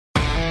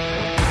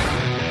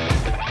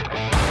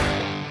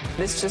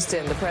This just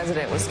in, the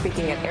president was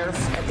speaking at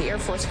the Air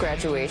Force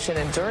graduation,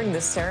 and during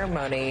this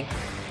ceremony,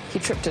 he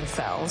tripped and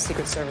fell.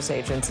 Secret Service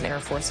agents and an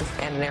Air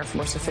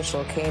Force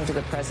official came to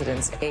the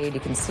president's aid. You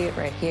can see it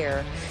right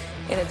here.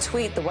 In a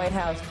tweet, the White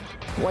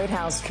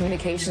House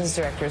communications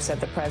director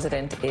said the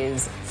president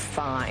is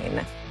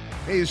fine.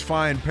 He's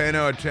fine. Pay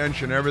no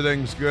attention.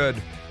 Everything's good.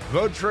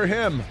 Vote for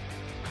him.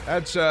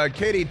 That's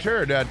Katie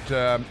Turd at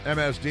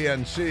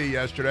MSDNC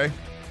yesterday.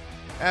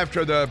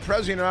 After the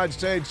President of the United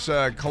States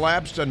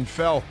collapsed and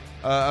fell,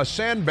 a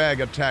sandbag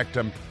attacked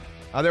him.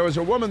 There was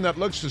a woman that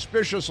looked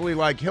suspiciously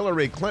like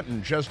Hillary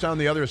Clinton just on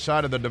the other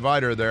side of the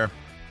divider there.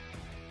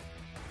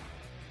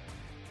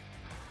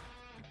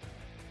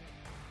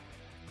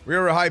 We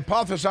were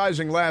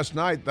hypothesizing last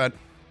night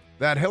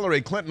that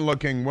Hillary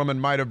Clinton-looking woman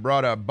might have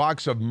brought a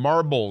box of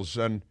marbles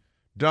and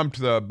dumped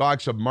the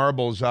box of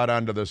marbles out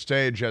onto the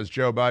stage as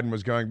Joe Biden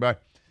was going by.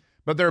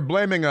 But they're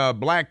blaming a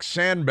black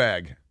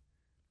sandbag.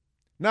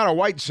 Not a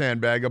white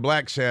sandbag, a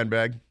black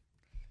sandbag.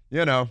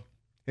 You know,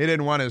 he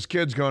didn't want his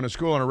kids going to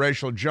school in a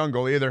racial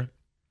jungle either.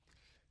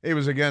 He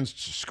was against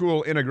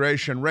school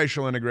integration,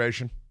 racial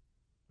integration.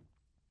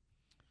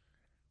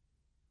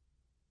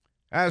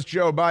 Ask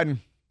Joe Biden.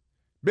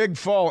 Big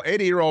fall,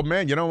 80-year-old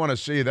man, you don't want to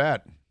see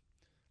that.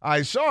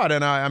 I saw it,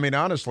 and I mean,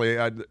 honestly,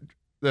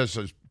 this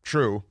is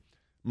true.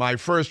 My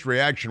first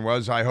reaction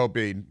was, I hope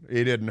he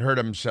didn't hurt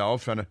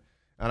himself, and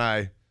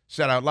I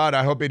said out loud,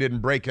 I hope he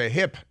didn't break a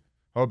hip.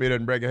 Hope he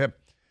didn't break a hip.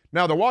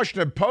 Now, the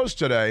Washington Post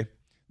today,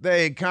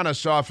 they kind of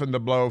softened the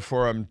blow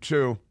for him,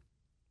 too.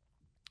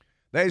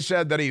 They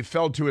said that he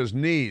fell to his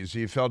knees.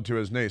 He fell to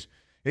his knees.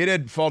 He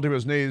did fall to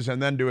his knees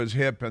and then to his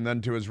hip and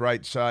then to his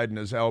right side and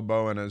his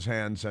elbow and his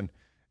hands, and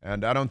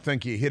I don't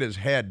think he hit his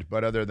head,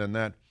 but other than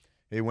that,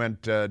 he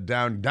went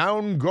down.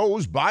 Down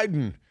goes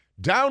Biden.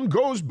 Down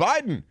goes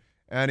Biden.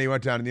 And he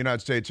went down to the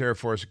United States Air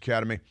Force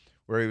Academy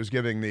where he was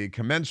giving the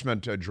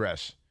commencement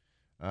address.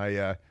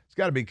 It's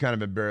got to be kind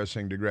of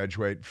embarrassing to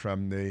graduate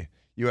from the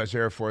U.S.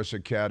 Air Force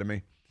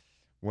Academy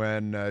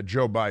when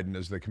Joe Biden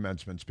is the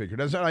commencement speaker.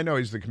 I know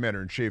he's the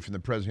commander-in-chief and the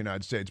president of the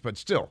United States, but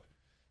still,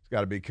 it's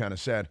got to be kind of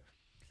sad.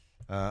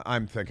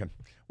 I'm thinking.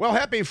 Well,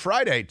 happy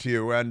Friday to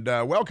you, and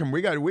welcome.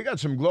 We got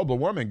some global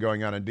warming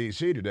going on in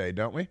D.C. today,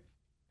 don't we?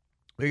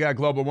 We got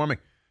global warming.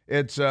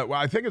 It's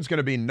I think it's going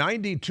to be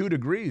 92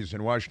 degrees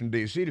in Washington,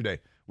 D.C. today,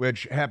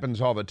 which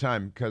happens all the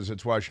time because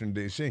it's Washington,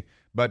 D.C.,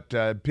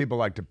 but people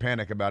like to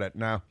panic about it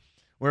now.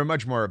 We're a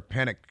much more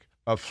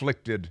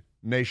panic-afflicted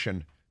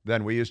nation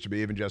than we used to be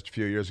even just a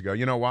few years ago.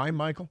 You know why,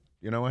 Michael?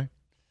 You know why?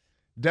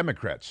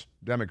 Democrats.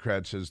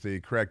 Democrats is the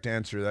correct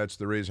answer. That's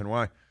the reason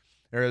why.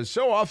 There is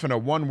so often a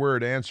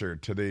one-word answer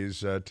to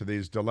these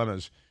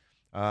dilemmas.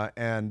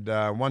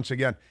 Once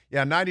again,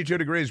 92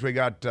 degrees. We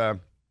got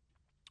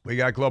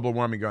global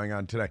warming going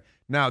on today.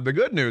 Now, the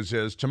good news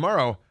is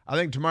tomorrow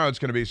it's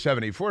going to be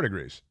 74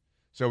 degrees.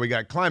 So we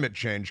got climate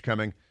change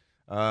coming.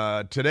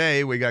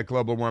 Today, we got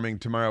global warming.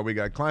 Tomorrow, we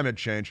got climate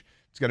change.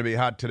 It's going to be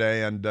hot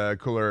today and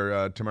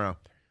cooler tomorrow.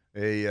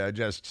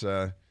 It's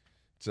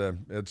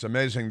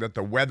amazing that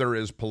the weather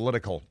is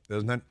political,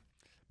 isn't it?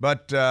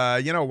 But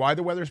you know why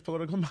the weather's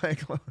political,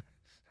 Michael?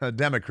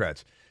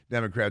 Democrats.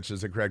 Democrats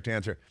is the correct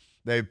answer.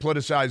 They've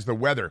politicized the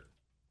weather.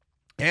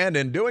 And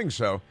in doing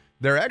so,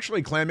 they're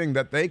actually claiming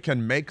that they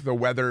can make the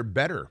weather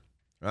better,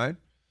 right?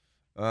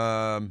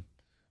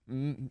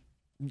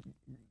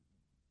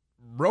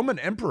 Roman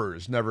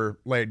emperors never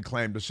laid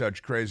claim to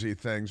such crazy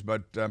things,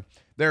 but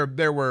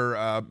there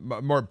were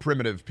more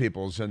primitive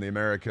peoples in the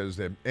Americas,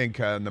 the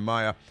Inca and the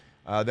Maya.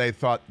 They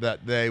thought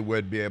that they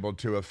would be able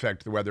to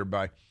affect the weather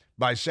by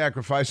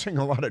sacrificing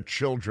a lot of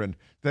children,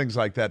 things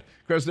like that.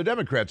 Because the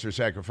Democrats are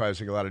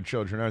sacrificing a lot of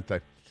children, aren't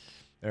they?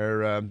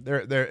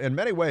 They're in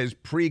many ways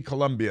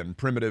pre-Columbian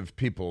primitive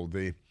people,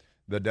 the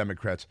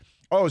Democrats.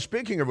 Oh,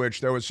 speaking of which,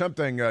 there was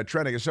something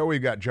trending. So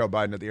we've got Joe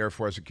Biden at the Air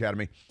Force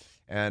Academy,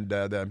 and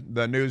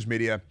the news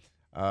media,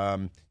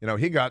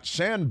 he got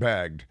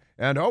sandbagged,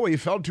 and he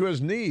fell to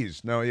his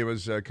knees. No, he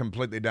was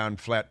completely down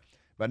flat,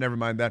 but never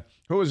mind that.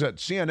 Who was at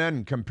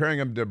CNN comparing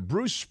him to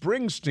Bruce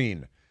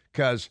Springsteen?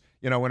 Because,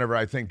 whenever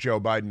I think Joe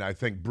Biden, I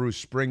think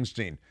Bruce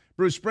Springsteen.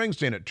 Bruce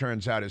Springsteen, it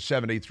turns out, is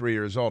 73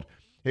 years old.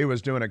 He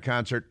was doing a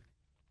concert,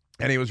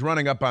 and he was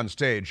running up on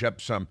stage,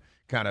 up some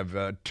kind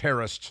of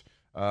terrorist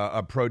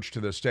approach to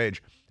the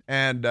stage,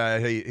 and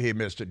he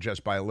missed it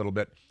just by a little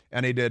bit.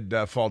 And he did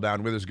fall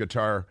down with his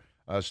guitar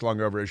slung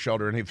over his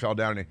shoulder, and he fell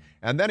down.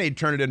 And then he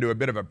turned it into a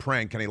bit of a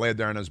prank, and he laid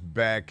there on his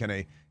back, and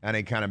he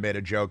kind of made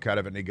a joke out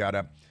of it, and he got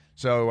up.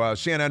 So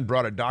CNN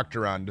brought a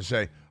doctor on to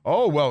say,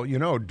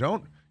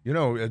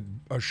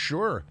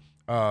 sure,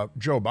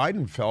 Joe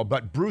Biden fell,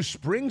 but Bruce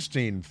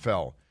Springsteen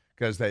fell,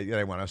 because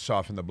they want to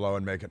soften the blow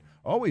and make it,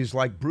 he's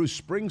like Bruce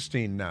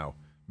Springsteen now,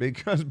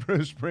 because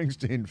Bruce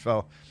Springsteen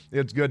fell.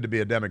 It's good to be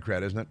a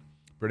Democrat, isn't it?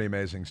 Pretty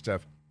amazing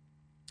stuff.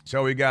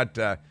 So we got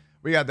that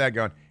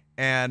going,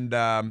 and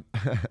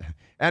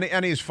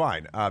and he's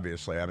fine,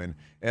 obviously. I mean,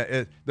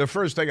 the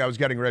first thing I was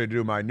getting ready to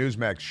do my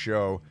Newsmax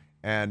show,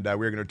 and we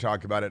were going to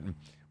talk about it, and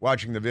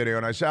watching the video,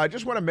 and I said, I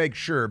just want to make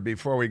sure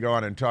before we go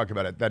on and talk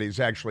about it that he's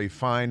actually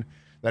fine.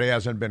 that he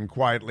hasn't been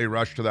quietly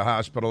rushed to the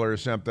hospital or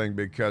something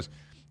because,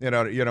 you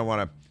don't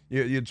want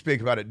to, you'd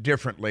speak about it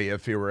differently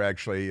if he were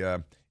actually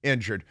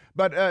injured.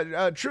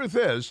 But truth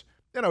is,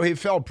 he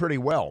fell pretty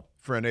well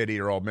for an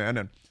 80-year-old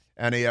man,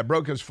 and he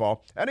broke his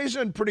fall, and he's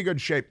in pretty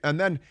good shape. And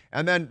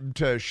then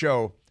to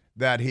show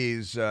that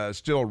he's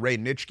still Ray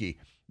Nitschke,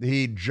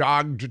 he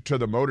jogged to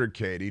the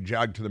motorcade. He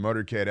jogged to the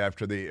motorcade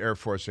after the Air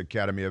Force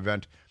Academy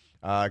event.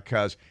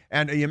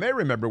 And you may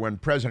remember when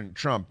President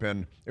Trump,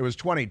 and it was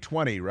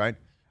 2020, right?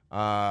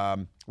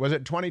 Was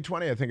it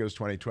 2020? I think it was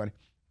 2020.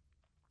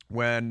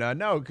 When,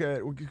 no,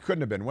 it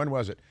couldn't have been. When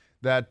was it?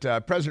 That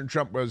President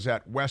Trump was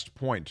at West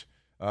Point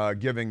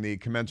giving the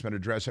commencement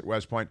address at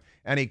West Point,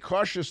 and he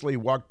cautiously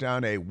walked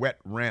down a wet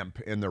ramp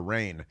in the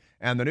rain.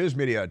 And the news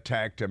media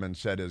attacked him and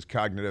said his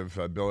cognitive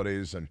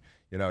abilities and,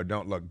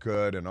 don't look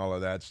good and all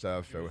of that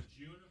stuff. It was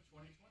June of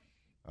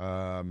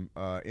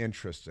 2020.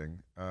 Interesting.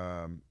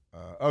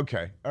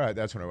 Okay. All right.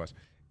 That's when it was.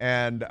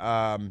 And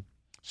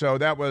so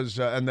that was,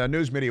 and the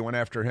news media went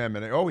after him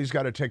and, he's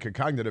got to take a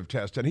cognitive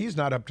test and he's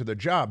not up to the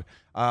job.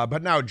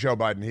 But now Joe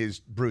Biden, he's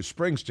Bruce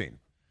Springsteen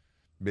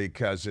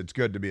because it's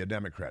good to be a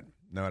Democrat.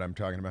 Know what I'm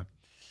talking about?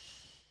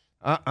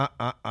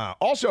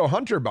 Also,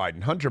 Hunter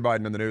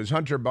Biden in the news.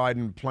 Hunter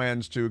Biden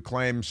plans to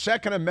claim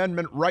Second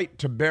Amendment right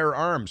to bear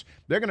arms.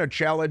 They're going to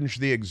challenge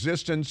the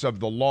existence of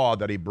the law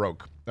that he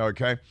broke,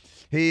 okay?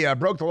 He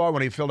broke the law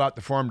when he filled out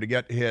the form to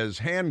get his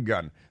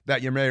handgun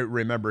that you may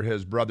remember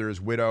his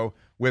brother's widow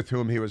with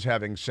whom he was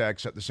having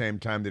sex at the same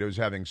time that he was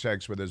having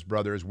sex with his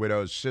brother's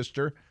widow's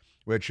sister,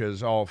 which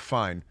is all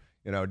fine,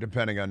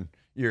 depending on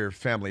your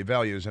family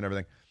values and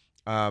everything.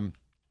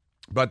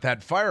 But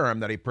that firearm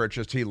that he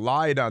purchased, he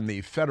lied on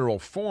the federal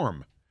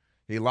form.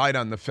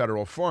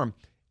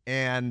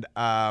 And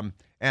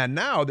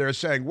now they're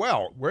saying,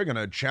 well, we're going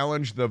to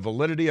challenge the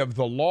validity of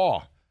the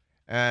law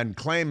and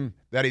claim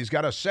that he's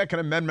got a Second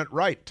Amendment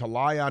right to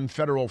lie on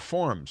federal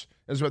forms.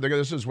 This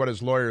is what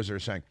his lawyers are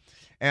saying.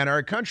 And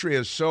our country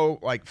is so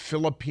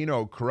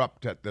Filipino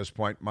corrupt at this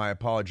point, my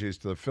apologies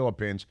to the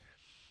Philippines,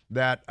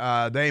 that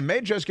they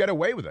may just get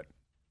away with it.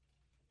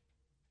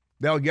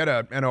 They'll get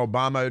an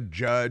Obama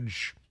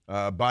judge,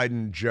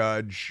 Biden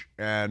judge,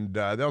 and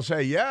they'll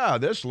say, yeah,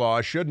 this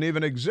law shouldn't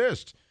even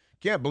exist.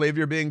 Can't believe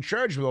you're being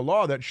charged with a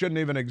law that shouldn't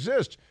even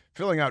exist.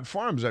 Filling out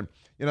forms, and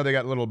they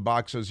got little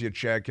boxes you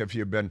check if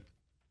you've been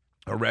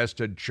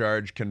arrested,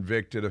 charged,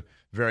 convicted of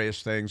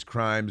various things,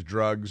 crimes,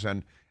 drugs,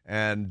 and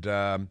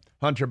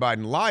Hunter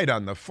Biden lied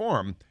on the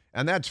form,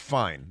 and that's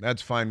fine.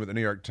 That's fine with the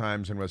New York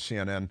Times and with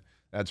CNN.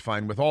 That's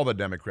fine with all the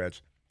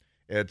Democrats.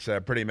 It's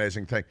a pretty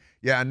amazing thing.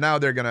 Yeah, and now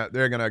they're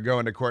gonna go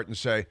into court and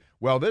say,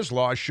 well, this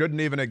law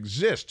shouldn't even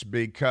exist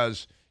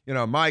because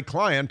my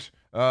client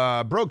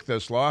broke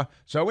this law,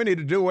 so we need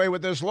to do away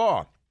with this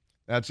law.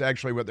 That's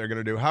actually what they're going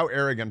to do. How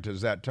arrogant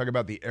is that? Talk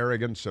about the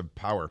arrogance of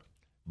power.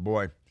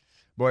 Boy,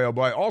 oh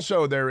boy.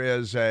 Also, there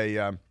is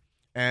an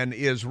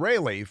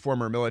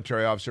former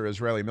military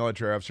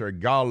officer,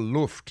 Gal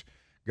Luft.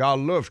 Gal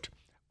Luft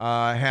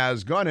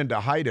has gone into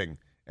hiding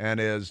and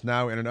is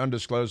now in an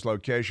undisclosed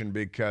location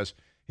because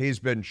he's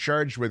been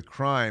charged with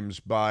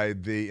crimes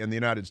in the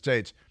United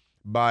States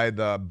by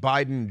the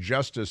Biden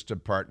Justice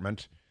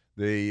Department,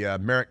 the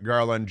Merrick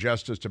Garland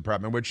Justice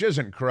Department, which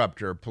isn't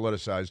corrupt or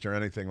politicized or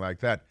anything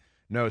like that.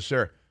 No,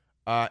 sir.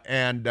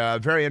 And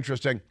very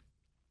interesting,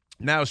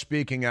 now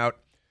speaking out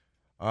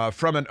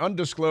from an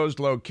undisclosed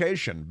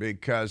location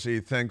because he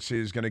thinks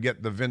he's going to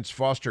get the Vince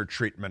Foster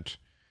treatment,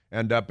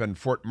 end up in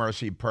Fort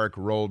Marcy Park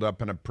rolled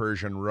up in a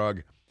Persian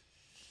rug.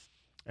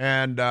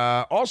 And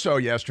also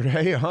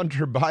yesterday,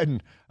 Hunter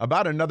Biden,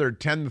 about another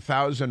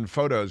 10,000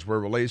 photos were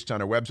released on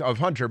a website of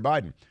Hunter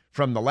Biden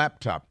from the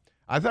laptop.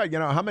 I thought,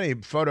 how many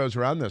photos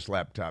were on this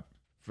laptop,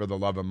 for the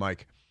love of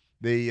Mike?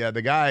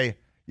 The guy,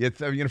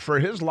 for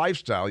his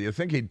lifestyle, you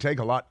think he'd take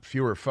a lot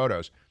fewer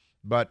photos,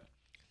 but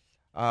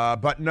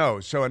no.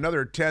 So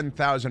another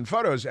 10,000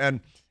 photos. And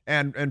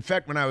in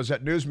fact, when I was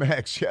at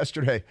Newsmax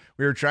yesterday,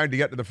 we were trying to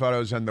get to the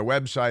photos and the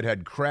website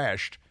had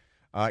crashed,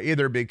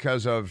 either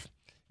because of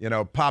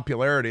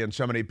popularity and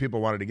so many people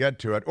wanted to get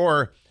to it,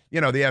 or, the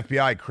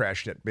FBI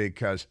crashed it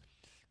because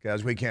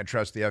we can't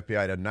trust the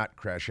FBI to not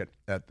crash it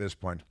at this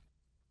point.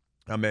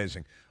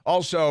 Amazing.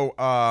 Also,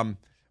 the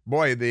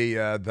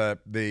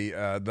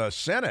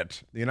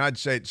Senate, the United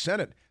States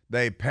Senate,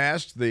 they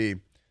passed the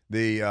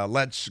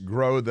Let's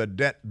Grow the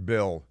Debt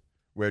bill,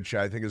 which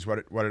I think is what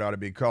it ought to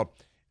be called.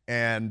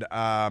 And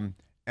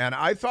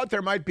I thought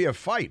there might be a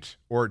fight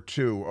or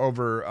two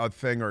over a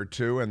thing or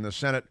two in the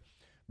Senate,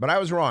 but I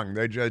was wrong.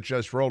 They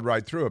just rolled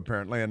right through,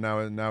 apparently, and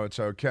now it's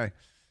okay.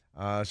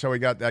 So we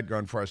got that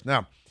going for us.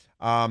 Now,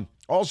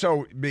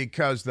 also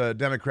because the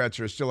Democrats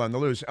are still on the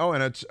loose. Oh,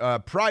 and it's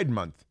Pride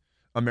Month,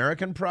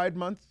 American Pride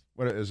Month.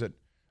 What is it?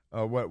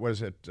 What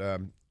was it?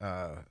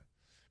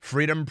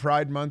 Freedom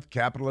Pride Month,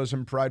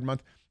 Capitalism Pride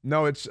Month.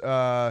 No, it's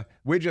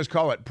we just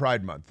call it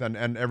Pride Month,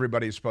 and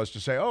everybody's supposed to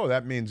say, oh,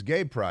 that means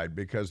gay pride,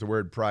 because the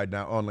word pride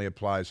now only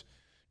applies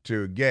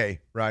to gay,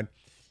 right?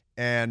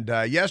 And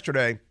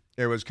yesterday,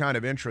 it was kind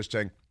of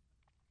interesting.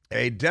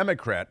 A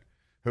Democrat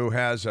who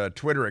has a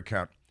Twitter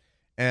account,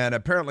 and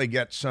apparently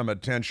gets some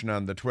attention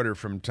on the Twitter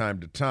from time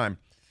to time.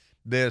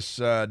 This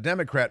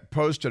Democrat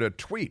posted a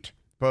tweet,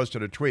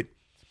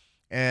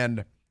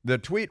 and the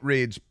tweet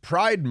reads,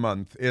 "Pride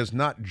Month is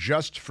not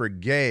just for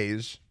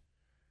gays,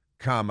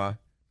 comma,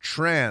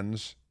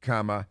 trans,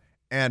 comma,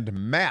 and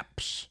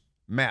maps."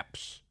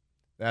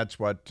 That's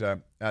what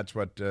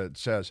it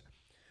says.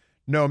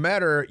 "No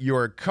matter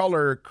your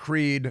color,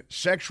 creed,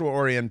 sexual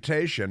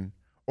orientation,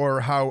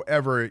 or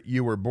however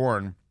you were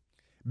born,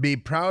 be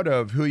proud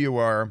of who you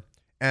are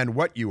and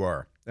what you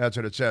are." That's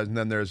what it says. And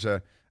then there's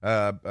a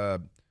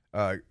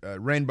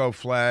rainbow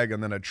flag,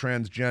 and then a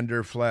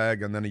transgender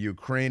flag, and then a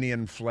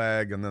Ukrainian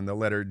flag, and then the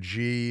letter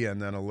G,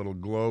 and then a little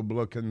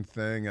globe-looking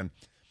thing. And,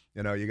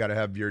 you know, you got to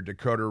have your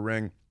decoder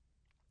ring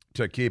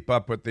to keep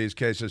up with these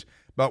cases.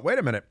 But wait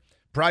a minute.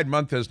 Pride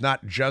Month is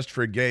not just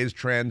for gays,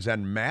 trans,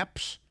 and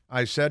maps,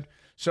 I said.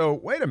 So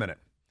wait a minute.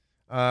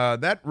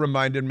 That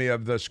reminded me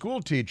of the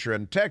school teacher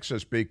in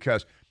Texas,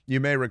 because you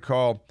may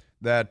recall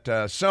that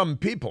some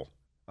people,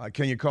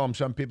 can you call them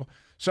some people?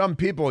 Some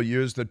people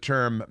use the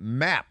term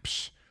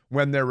maps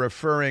when they're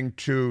referring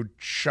to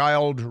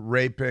child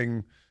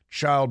raping,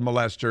 child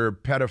molester,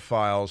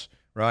 pedophiles,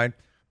 right?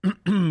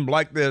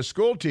 Like the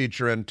school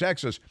teacher in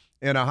Texas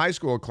in a high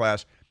school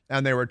class,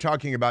 and they were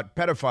talking about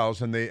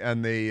pedophiles, and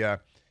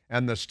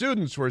the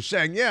students were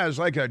saying, yeah, it's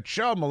like a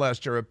child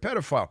molester, a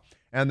pedophile.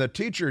 And the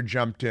teacher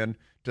jumped in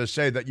to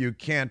say that you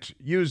can't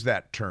use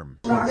that term.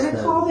 We're not going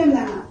to call them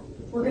that.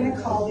 We're going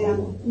to call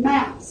them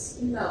MAPs.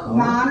 No.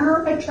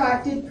 Minor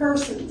attracted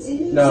persons.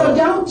 No. So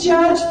don't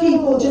judge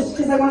people just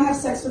because they want to have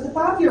sex with a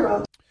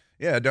 5-year-old.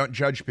 Yeah, don't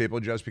judge people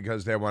just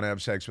because they want to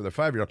have sex with a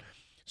 5-year-old.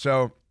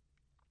 So,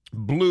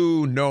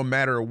 blue no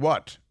matter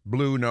what.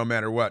 Blue no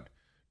matter what.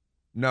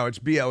 No, it's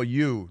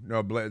BLU.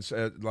 No, it's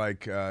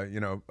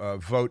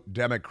vote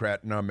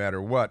Democrat no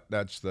matter what.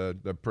 That's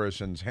the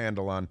person's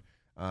handle on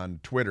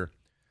Twitter.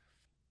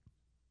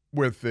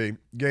 With the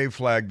gay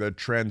flag, the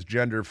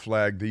transgender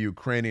flag, the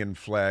Ukrainian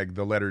flag,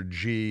 the letter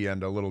G,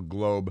 and a little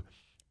globe,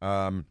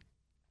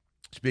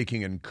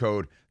 speaking in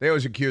code. They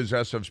always accuse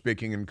us of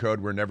speaking in code.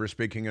 We're never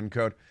speaking in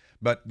code.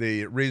 But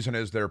the reason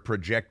is they're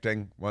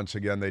projecting. Once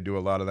again, they do a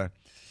lot of that.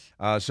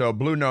 So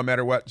blue no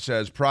matter what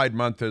says Pride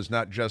Month is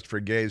not just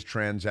for gays,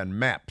 trans, and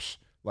MAPs,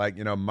 like,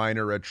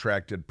 minor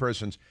attracted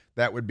persons.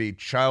 That would be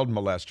child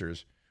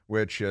molesters,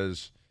 which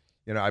is...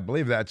 I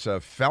believe that's a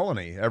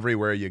felony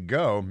everywhere you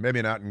go.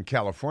 Maybe not in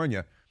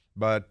California,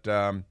 but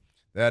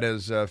that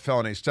is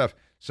felony stuff.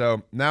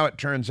 So now it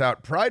turns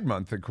out Pride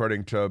Month,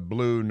 according to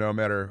Blue No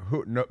Matter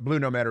Who, and Blue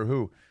No Matter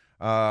Who.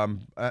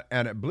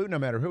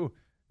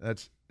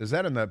 Is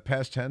that in the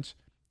past tense?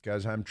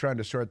 Because I'm trying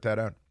to sort that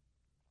out.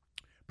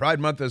 Pride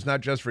Month is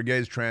not just for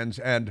gays, trans,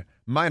 and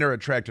minor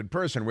attracted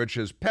person, which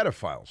is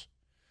pedophiles.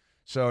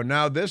 So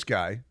now this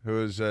guy,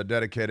 who is a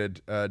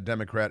dedicated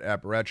Democrat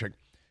apparatchik,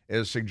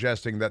 is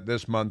suggesting that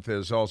this month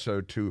is also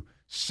to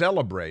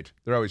celebrate.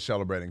 They're always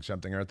celebrating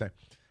something, aren't they?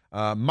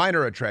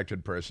 Minor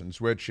attracted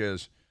persons, which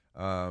is,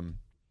 child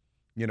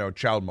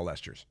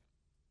molesters.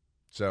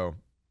 So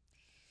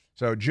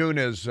June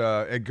is,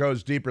 it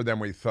goes deeper than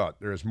we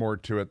thought. There's more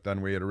to it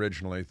than we had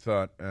originally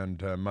thought.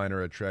 And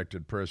minor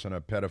attracted person,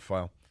 a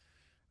pedophile,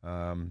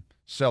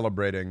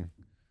 celebrating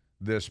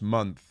this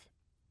month,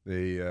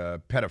 the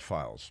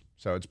pedophiles.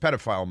 So it's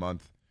pedophile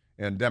month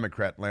in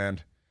Democrat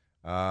land.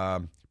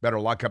 Better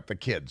lock up the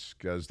kids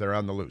because they're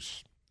on the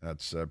loose.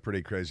 That's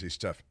pretty crazy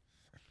stuff.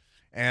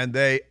 And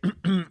they're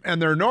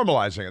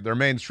normalizing it. They're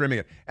mainstreaming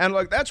it. And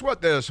look, that's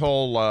what this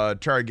whole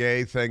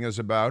Targay thing is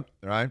about,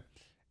 right?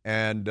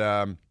 And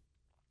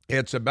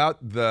it's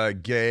about the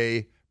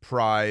gay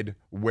pride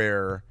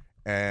wear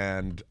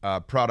and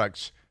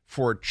products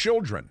for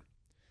children.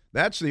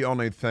 That's the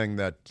only thing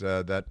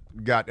that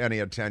got any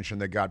attention,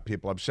 that got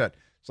people upset.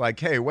 It's like,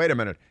 hey, wait a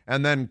minute.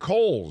 And then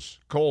Kohl's,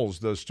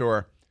 the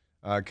store,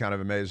 kind of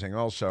amazing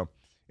also.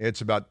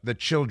 It's about the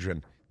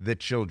children.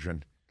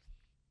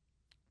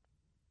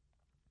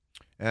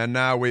 And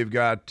now we've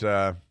got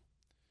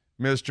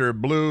Mr.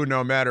 Blue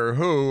No Matter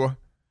Who.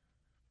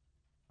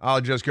 I'll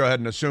just go ahead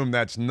and assume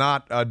that's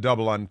not a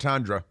double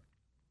entendre.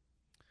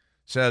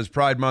 Says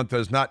Pride Month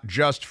is not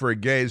just for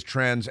gays,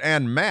 trans,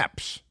 and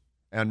MAPs.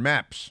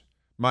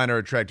 Minor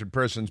attracted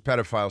persons,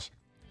 pedophiles.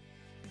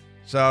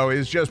 So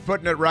he's just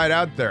putting it right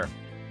out there.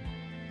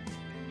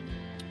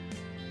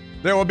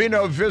 There will be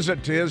no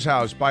visit to his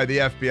house by the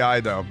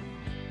FBI, though,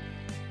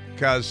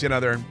 because,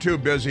 they're too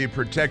busy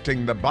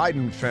protecting the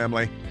Biden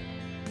family.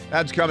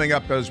 That's coming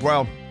up as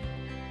well.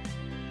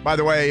 By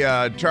the way,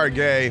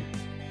 Target,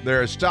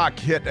 their stock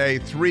hit a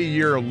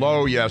 3-year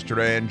low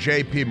yesterday, and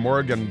J.P.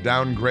 Morgan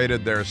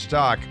downgraded their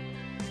stock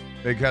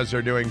because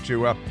they're doing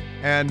too well.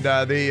 And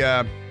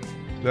the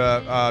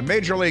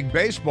Major League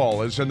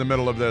Baseball is in the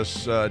middle of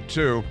this,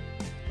 too.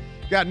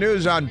 Got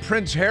news on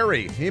Prince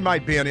Harry. He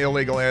might be an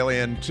illegal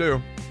alien,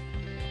 too.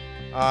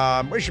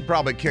 We should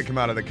probably kick him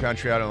out of the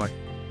country.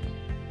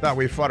 Thought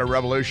we fought a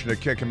revolution to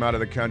kick him out of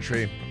the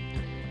country.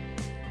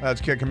 Let's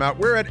kick him out.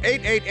 We're at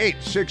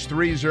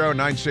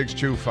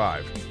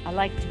 888-630-9625. I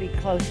like to be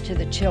close to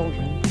the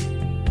children.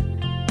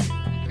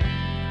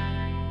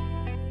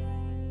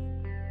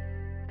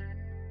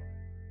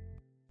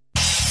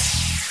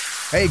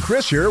 Hey,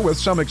 Chris here with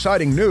some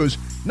exciting news.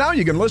 Now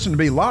you can listen to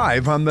me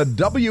live on the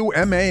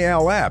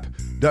WMAL app.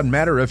 Doesn't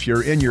matter if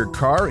you're in your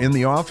car, in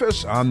the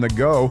office, on the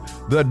go.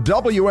 The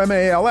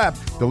WMAL app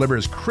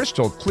delivers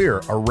crystal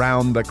clear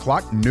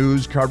around-the-clock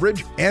news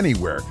coverage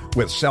anywhere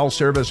with cell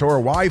service or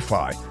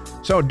Wi-Fi.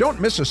 So don't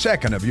miss a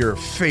second of your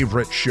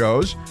favorite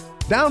shows.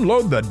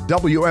 Download the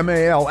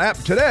WMAL app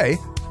today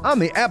on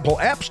the Apple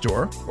App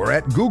Store or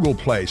at Google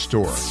Play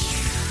Store.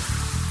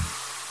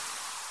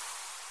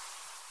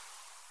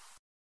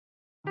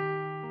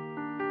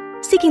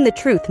 Seeking the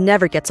truth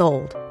never gets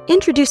old.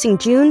 Introducing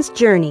June's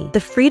Journey, the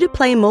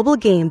free-to-play mobile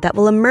game that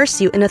will immerse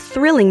you in a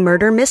thrilling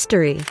murder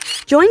mystery.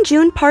 Join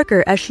June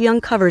Parker as she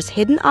uncovers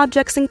hidden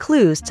objects and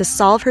clues to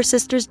solve her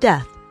sister's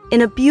death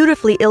in a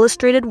beautifully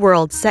illustrated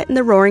world set in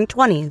the Roaring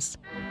 '20s.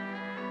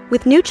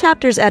 With new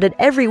chapters added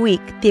every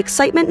week, the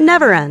excitement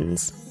never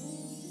ends.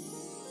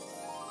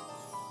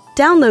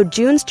 Download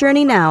June's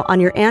Journey now on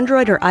your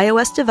Android or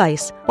iOS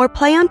device or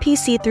play on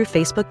PC through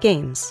Facebook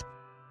Games.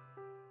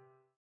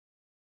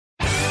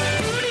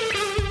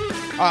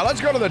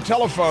 Let's go to the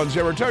telephones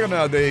here. We're talking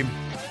about the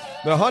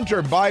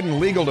Hunter Biden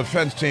legal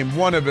defense team,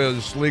 one of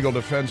his legal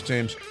defense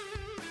teams,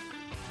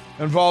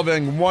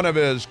 involving one of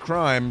his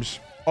crimes,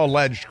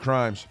 alleged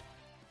crimes.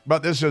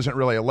 But this isn't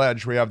really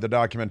alleged. We have the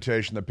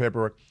documentation, the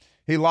paperwork.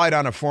 He lied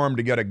on a form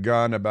to get a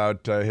gun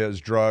about his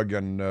drug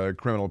and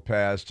criminal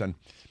past, and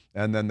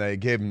then they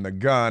gave him the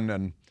gun,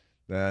 and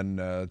then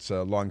it's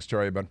a long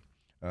story, but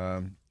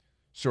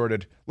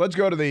sorted. Let's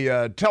go to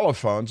the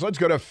telephones. Let's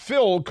go to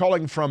Phil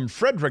calling from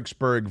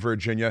Fredericksburg,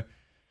 Virginia.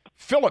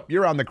 Philip,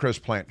 you're on the Chris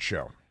Plant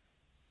Show.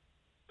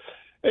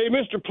 Hey,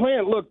 Mr.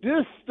 Plant, look,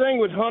 this thing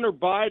with Hunter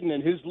Biden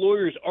and his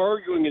lawyers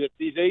arguing that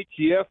these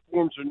ATF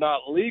forms are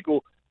not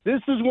legal,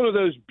 this is one of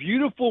those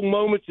beautiful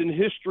moments in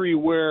history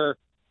where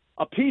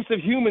a piece of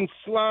human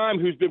slime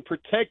who's been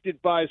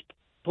protected by his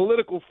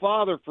political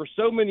father for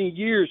so many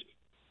years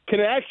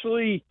can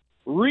actually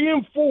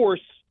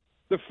reinforce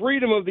the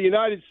freedom of the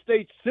United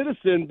States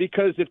citizen,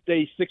 because if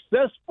they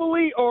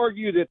successfully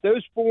argue that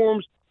those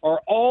forms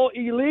are all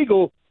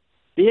illegal,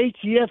 the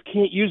ATF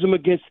can't use them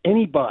against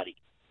anybody.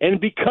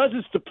 And because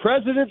it's the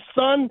president's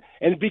son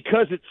and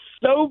because it's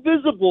so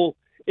visible,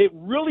 it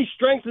really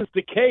strengthens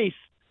the case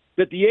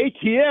that the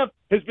ATF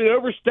has been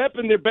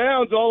overstepping their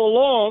bounds all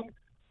along.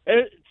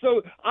 And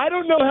so I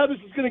don't know how this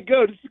is going to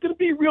go. This is going to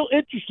be real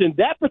interesting.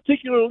 That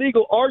particular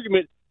legal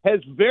argument has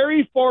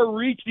very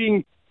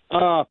far-reaching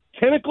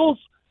tentacles.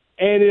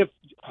 And if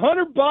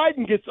Hunter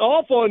Biden gets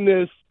off on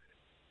this,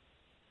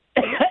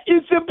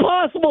 it's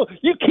impossible.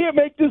 You can't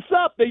make this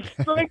up. They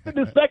strengthened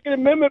the Second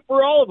Amendment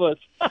for all of us.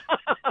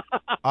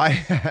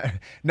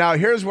 Now,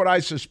 here's what I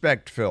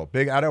suspect, Phil.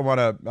 I don't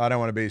want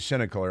to be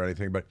cynical or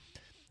anything, but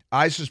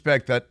I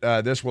suspect that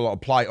this will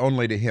apply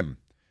only to him,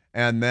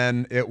 and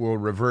then it will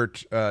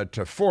revert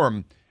to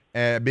form.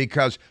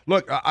 Because,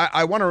 look,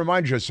 I want to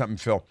remind you of something,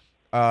 Phil.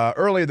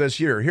 Earlier this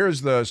year,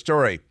 here's the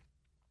story.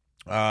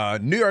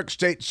 New York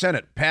State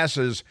Senate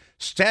passes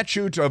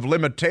statute of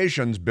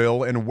limitations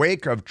bill in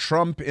wake of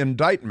Trump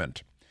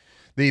indictment.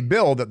 The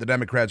bill that the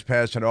Democrats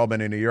passed in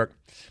Albany, New York,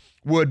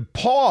 would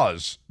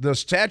pause the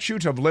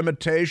statute of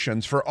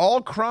limitations for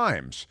all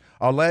crimes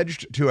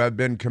alleged to have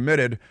been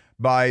committed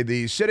by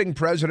the sitting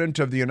president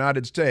of the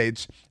United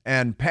States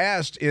and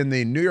passed in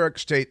the New York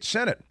State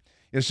Senate.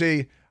 You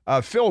see,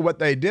 Phil, what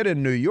they did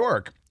in New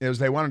York is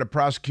they wanted to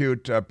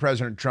prosecute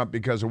President Trump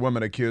because a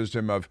woman accused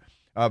him of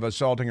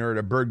assaulting her at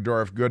a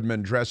Bergdorf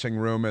Goodman dressing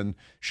room, and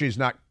she's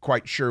not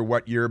quite sure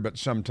what year, but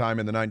sometime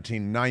in the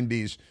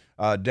 1990s,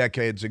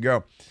 decades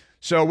ago.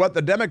 So what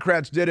the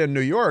Democrats did in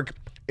New York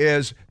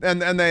is, and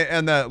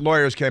the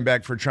lawyers came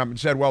back for Trump and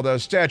said, well, the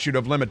statute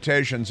of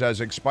limitations has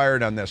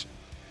expired on this.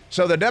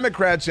 So the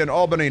Democrats in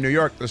Albany, New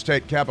York, the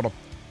state capital,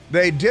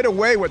 they did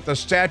away with the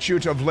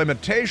statute of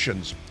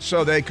limitations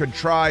so they could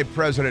try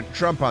President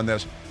Trump on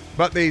this.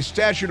 But the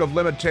statute of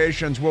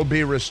limitations will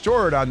be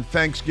restored on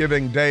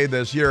Thanksgiving Day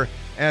this year,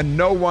 and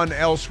no one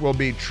else will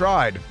be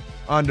tried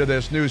under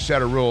this new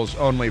set of rules,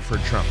 only for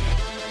Trump.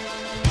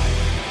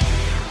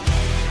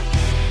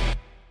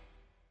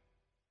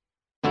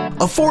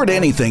 Afford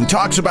Anything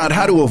talks about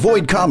how to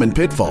avoid common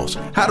pitfalls,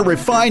 how to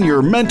refine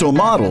your mental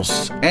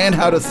models, and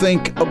how to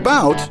think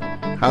about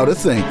how to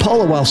think.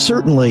 Paula, while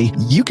certainly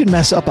you can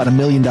mess up on $1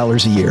 million a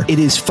year, it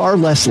is far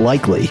less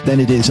likely than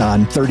it is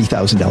on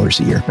 $30,000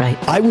 a year.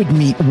 Right. I would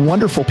meet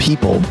wonderful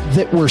people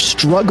that were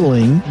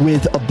struggling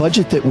with a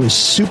budget that was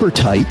super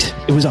tight.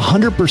 It was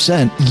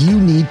 100%. You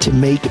need to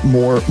make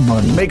more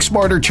money. Make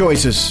smarter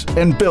choices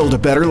and build a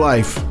better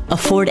life.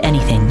 Afford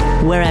Anything,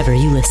 wherever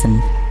you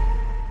listen.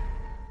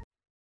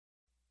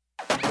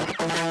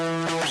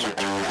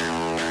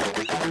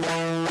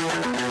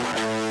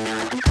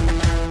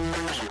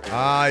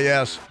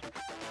 Yes.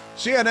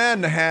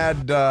 CNN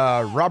had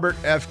Robert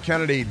F.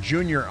 Kennedy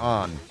Jr.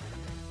 on.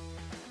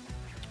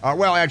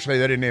 Well, actually,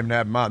 they didn't even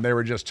have him on. They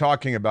were just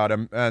talking about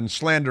him and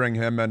slandering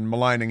him and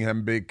maligning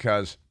him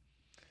because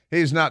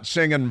he's not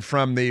singing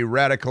from the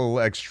radical,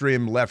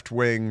 extreme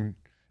left-wing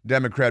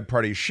Democrat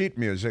Party sheet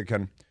music,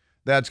 and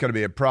that's going to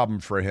be a problem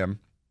for him.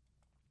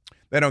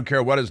 They don't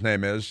care what his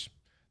name is.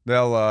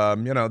 They'll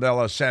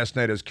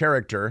assassinate his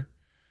character.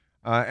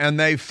 And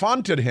they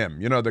fonted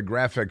him, the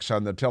graphics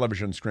on the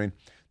television screen.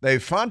 They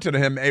fonted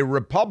him a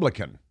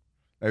Republican.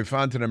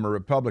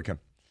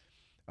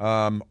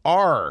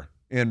 R,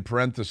 in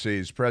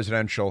parentheses,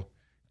 presidential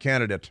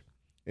candidate,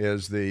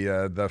 is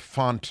the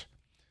font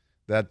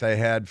that they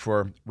had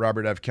for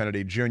Robert F.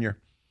 Kennedy Jr.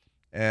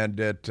 And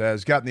it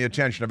has gotten the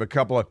attention of a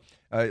couple of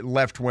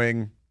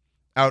left-wing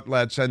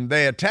outlets, and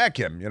they attack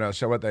him.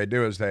 So what they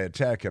do is they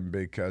attack him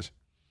because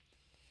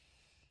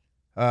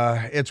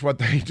it's what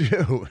they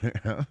do.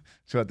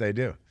 It's what they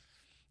do.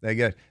 They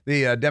get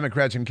the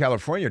Democrats in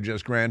California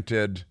just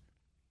granted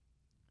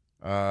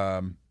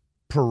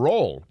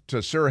parole to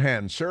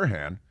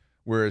Sirhan.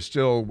 We're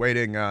still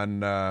waiting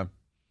on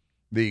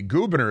the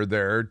governor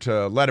there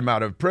to let him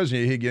out of prison.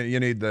 You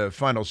need the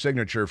final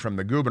signature from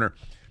the governor.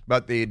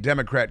 But the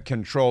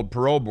Democrat-controlled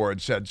parole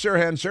board said,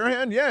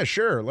 Sirhan, yeah,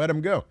 sure, let him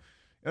go.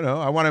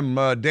 I want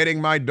him dating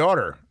my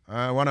daughter.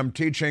 I want him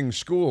teaching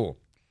school,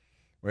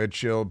 which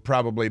he'll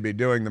probably be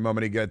doing the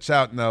moment he gets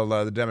out, and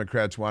the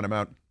Democrats want him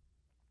out.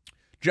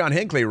 John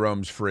Hinckley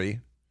roams free.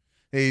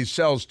 He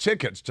sells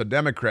tickets to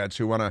Democrats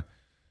who want to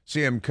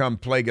see him come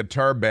play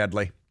guitar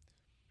badly.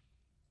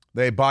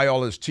 They buy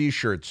all his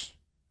T-shirts.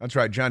 That's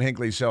right, John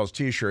Hinckley sells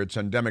T-shirts,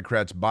 and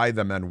Democrats buy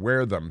them and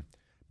wear them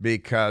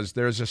because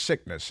there's a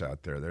sickness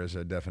out there. There's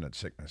a definite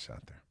sickness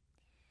out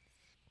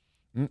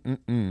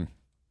there.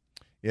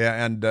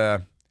 Yeah, and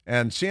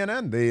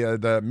CNN,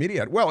 the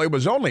media, well, it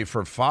was only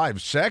for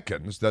 5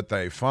 seconds that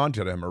they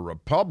fonted him a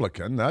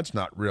Republican. That's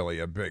not really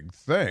a big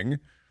thing.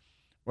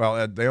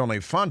 Well, they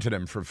only fonted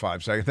him for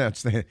 5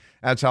 seconds.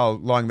 That's how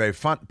long they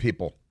font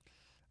people,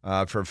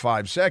 for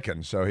 5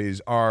 seconds. So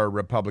he's our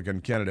Republican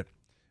candidate.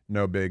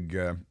 No big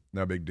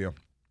deal.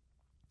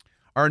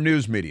 Our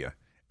news media,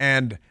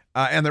 and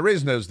the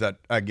reason is that,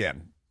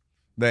 again,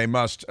 they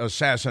must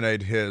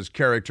assassinate his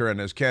character and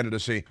his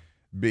candidacy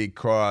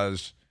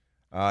because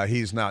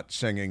he's not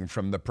singing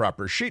from the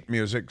proper sheet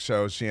music.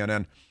 So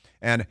CNN,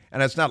 and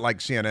it's not like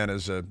CNN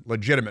is a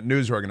legitimate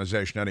news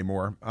organization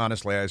anymore.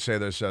 Honestly, I say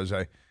this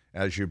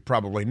as you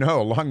probably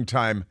know, a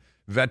longtime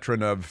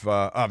veteran of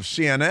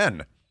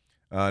CNN,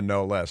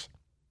 no less.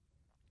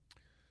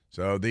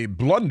 So the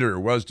blunder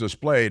was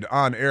displayed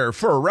on air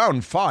for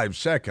around 5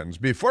 seconds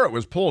before it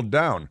was pulled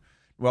down.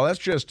 Well, that's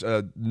just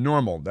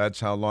normal.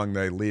 That's how long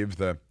they leave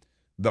the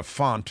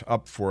font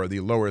up for, the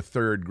lower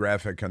third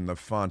graphic and the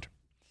font.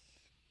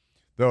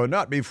 Though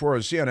not before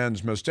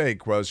CNN's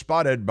mistake was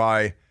spotted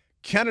by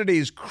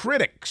Kennedy's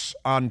critics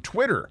on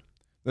Twitter.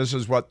 This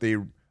is what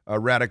the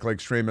radical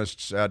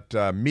extremists at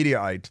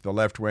Mediaite, the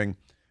left-wing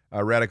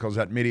radicals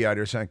at Mediaite,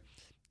 are saying.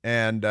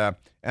 And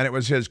it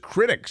was his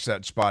critics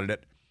that spotted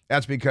it.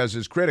 That's because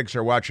his critics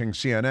are watching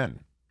CNN,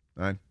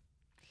 right?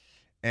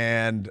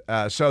 And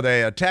so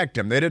they attacked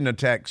him. They didn't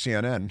attack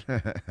CNN.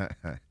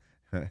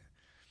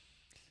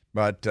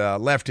 But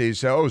lefties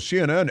say,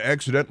 CNN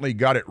accidentally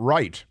got it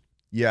right.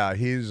 Yeah,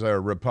 he's a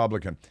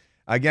Republican.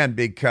 Again,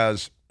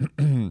 because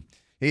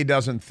he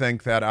doesn't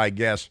think that, I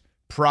guess,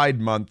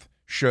 Pride Month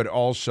should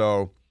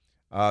also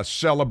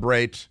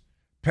celebrate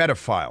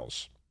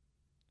pedophiles,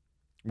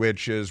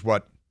 which is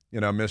what,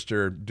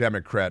 Mr.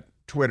 Democrat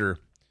Twitter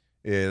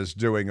is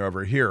doing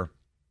over here.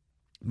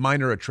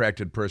 Minor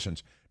attracted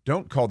persons.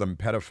 Don't call them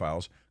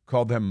pedophiles.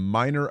 Call them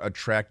minor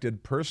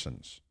attracted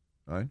persons.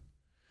 Right?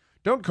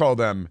 Don't call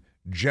them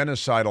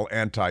genocidal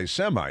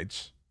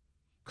anti-Semites.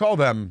 Call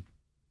them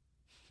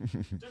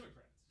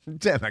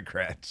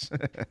Democrats.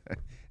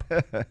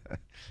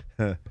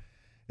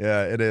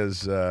 Yeah, it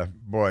is.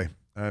 Boy,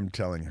 I'm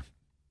telling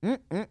you.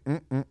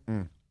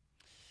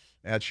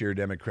 That's your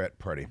Democrat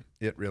Party.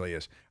 It really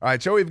is. All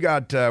right, so we've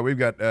got Joe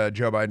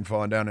Biden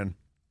falling down, and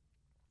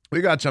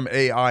we got some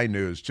AI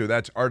news too.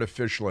 That's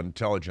artificial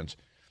intelligence.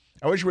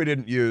 I wish we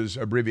didn't use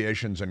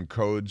abbreviations and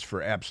codes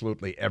for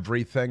absolutely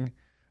everything,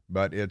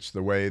 but it's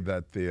the way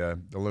that the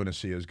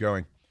lunacy is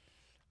going.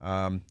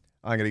 I'm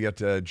going to get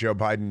to Joe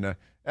Biden.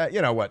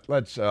 You know what?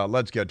 Let's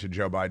get to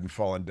Joe Biden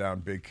falling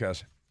down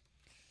because,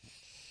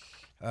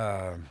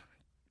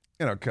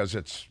 because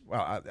it's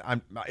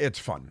it's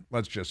fun.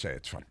 Let's just say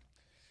it's fun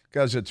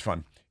because it's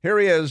fun. Here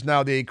he is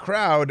now. The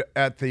crowd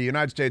at the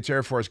United States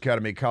Air Force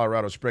Academy,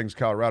 Colorado Springs,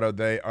 Colorado.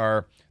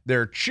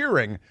 They're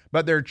cheering,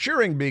 but they're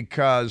cheering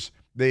because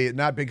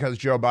not because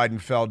Joe Biden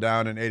fell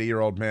down. An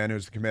 80-year-old man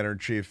who's the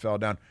commander-in-chief fell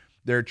down.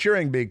 They're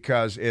cheering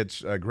because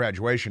it's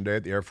graduation day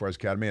at the Air Force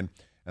Academy,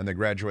 and the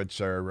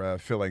graduates are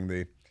filling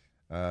the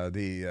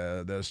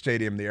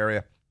stadium, the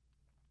area,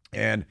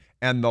 and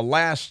the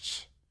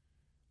last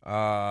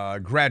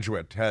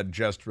graduate had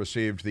just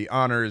received the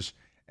honors.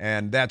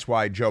 And that's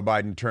why Joe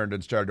Biden turned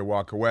and started to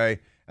walk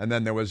away. And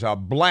then there was a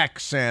black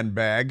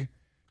sandbag,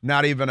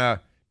 not even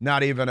a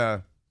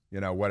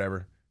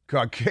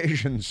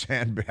Caucasian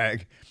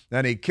sandbag.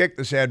 Then he kicked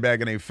the sandbag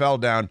and he fell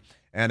down,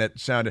 and it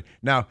sounded.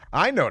 Now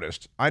I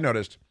noticed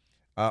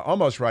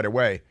almost right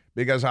away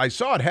because I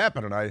saw it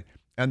happen,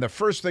 and the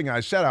first thing I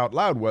said out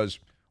loud was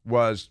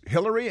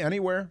Hillary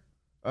anywhere?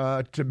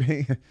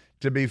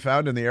 to be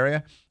found in the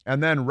area.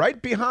 And then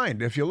right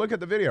behind, if you look at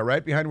the video,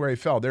 right behind where he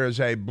fell, there is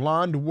a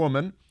blonde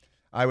woman,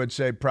 I would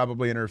say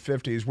probably in her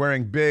 50s,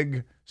 wearing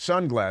big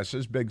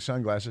sunglasses,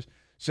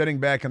 sitting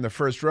back in the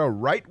first row,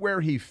 right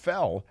where he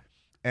fell.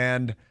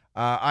 And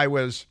I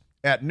was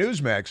at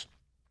Newsmax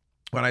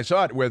when I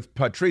saw it with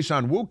Patrice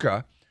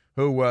Onwuka,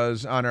 who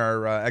was on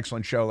our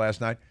excellent show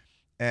last night.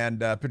 And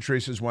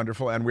Patrice is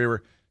wonderful. And we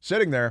were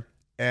sitting there,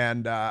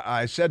 and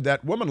I said,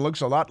 that woman looks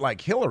a lot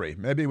like Hillary.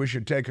 Maybe we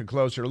should take a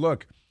closer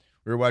look.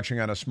 We were watching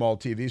on a small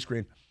TV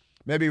screen.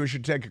 Maybe we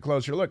should take a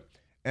closer look.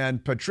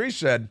 And Patrice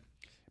said,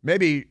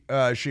 maybe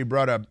she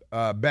brought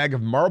a bag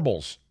of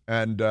marbles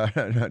and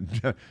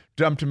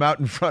dumped him out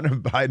in front of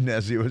Biden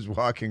as he was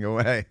walking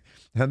away.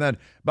 And then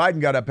Biden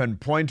got up and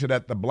pointed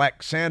at the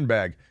black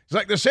sandbag. He's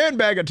like, the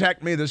sandbag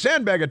attacked me. The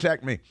sandbag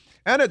attacked me.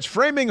 And it's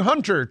framing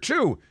Hunter,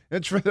 too.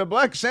 It's for the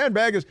black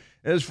sandbag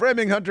is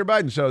framing Hunter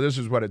Biden. So this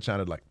is what it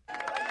sounded like.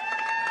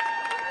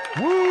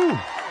 Woo!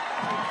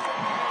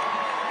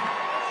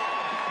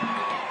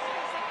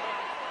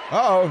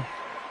 Uh-oh.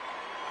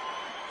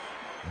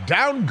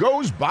 Down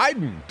goes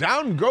Biden.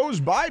 Down goes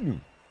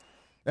Biden.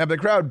 And the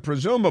crowd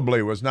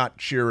presumably was not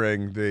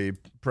cheering the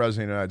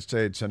President of the United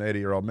States, an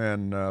 80-year-old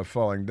man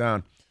falling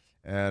down.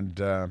 And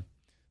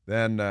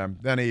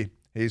then he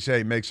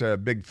makes a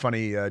big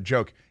funny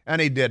joke.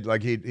 And he did.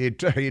 Like he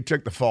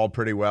took the fall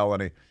pretty well,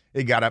 and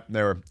he got up, and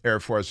there were Air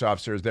Force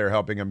officers there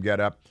helping him get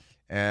up.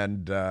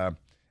 And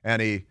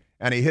he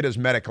hit his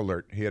medic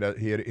alert. He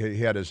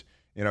had his,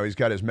 he's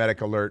got his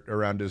medic alert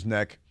around his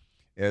neck.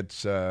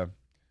 It's the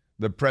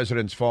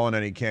president's fallen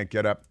and he can't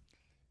get up.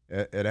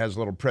 It has a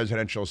little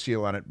presidential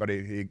seal on it, but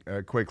he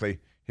quickly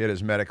hit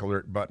his medic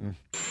alert button.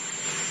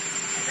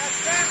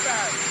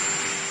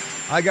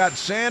 I got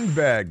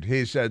sandbagged.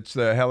 He said it's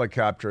the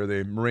helicopter,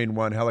 the Marine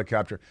One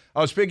helicopter.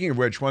 Oh, speaking of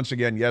which, once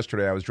again,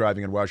 yesterday I was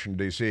driving in Washington,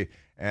 D.C.,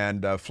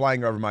 and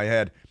flying over my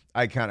head,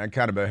 I'm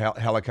kind of a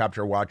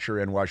helicopter watcher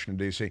in Washington,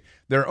 D.C.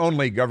 There are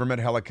only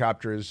government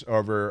helicopters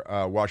over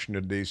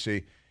Washington,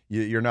 D.C.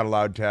 You're not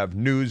allowed to have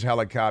news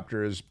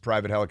helicopters,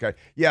 private helicopters.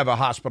 You have a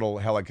hospital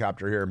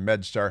helicopter here,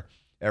 MedStar,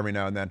 every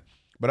now and then.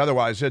 But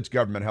otherwise, it's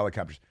government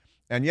helicopters.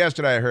 And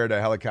yesterday I heard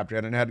a helicopter,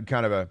 and it had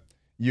kind of a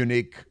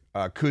unique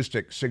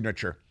acoustic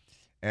signature.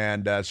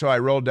 And so I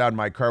rolled down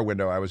my car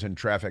window. I was in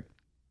traffic,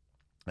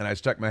 and I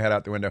stuck my head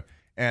out the window.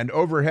 And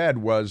overhead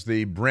was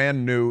the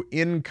brand new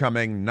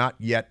incoming, not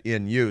yet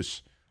in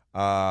use,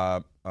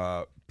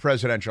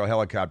 presidential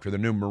helicopter, the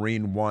new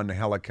Marine One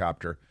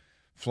helicopter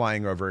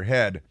flying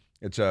overhead.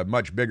 It's a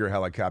much bigger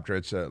helicopter.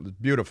 It's a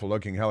beautiful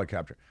looking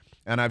helicopter.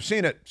 And I've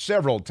seen it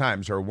several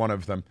times, or one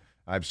of them.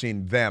 I've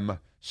seen them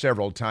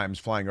several times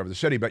flying over the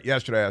city. But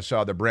yesterday I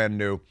saw the brand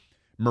new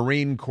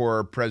Marine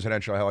Corps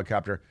presidential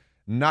helicopter,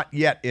 not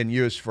yet in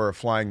use for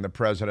flying the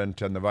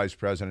president and the vice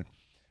president.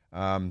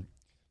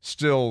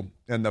 Still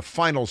in the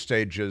final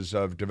stages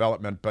of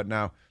development, but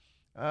now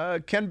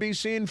can be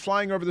seen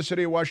flying over the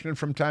city of Washington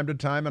from time to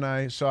time, and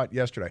I saw it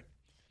yesterday.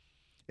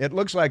 It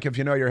looks like, if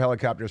you know your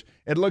helicopters,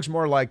 it looks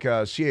more like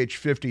a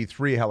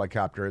CH-53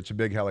 helicopter. It's a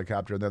big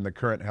helicopter than the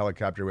current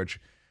helicopter,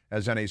 which,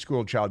 as any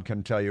school child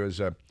can tell you,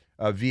 is a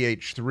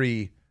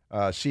VH-3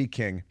 Sea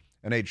King,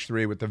 an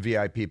H-3 with the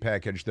VIP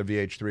package, the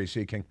VH-3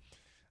 Sea King.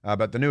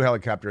 But the new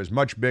helicopter is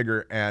much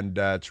bigger, and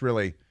it's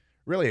really,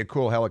 really a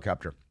cool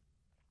helicopter.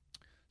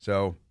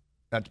 So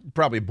that's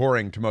probably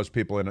boring to most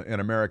people in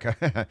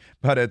America,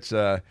 but it's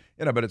but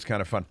it's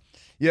kind of fun.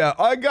 Yeah,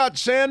 I got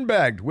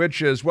sandbagged,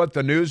 which is what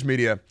the news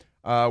media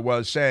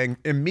was saying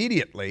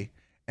immediately,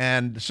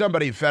 and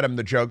somebody fed him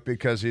the joke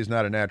because he's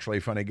not a naturally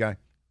funny guy.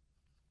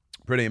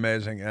 Pretty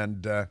amazing,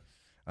 and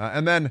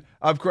then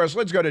of course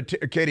let's go to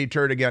Katie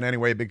Turd again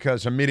anyway,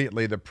 because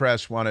immediately the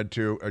press wanted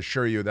to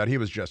assure you that he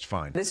was just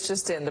fine. This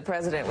just in: the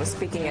president was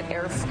speaking at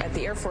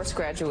the Air Force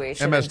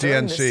graduation. MSDNC. And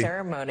during the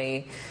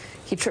ceremony,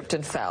 he tripped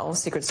and fell.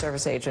 Secret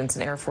Service agents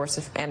and an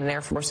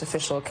Air Force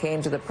official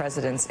came to the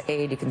president's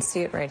aid. You can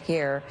see it right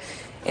here.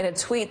 In a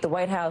tweet, the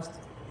White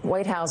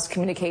House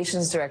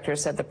communications director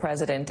said the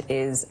president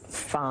is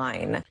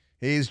fine.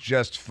 He's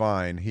just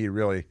fine.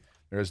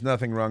 There's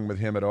nothing wrong with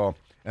him at all.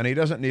 And he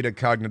doesn't need a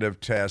cognitive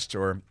test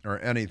or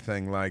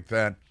anything like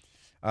that.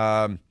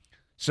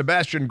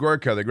 Sebastian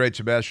Gorka, the great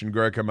Sebastian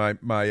Gorka,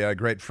 my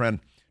great friend,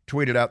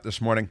 tweeted out this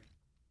morning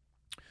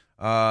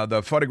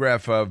the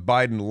photograph of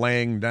Biden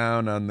laying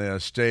down on the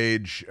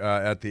stage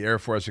at the Air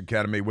Force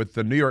Academy with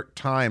the New York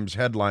Times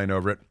headline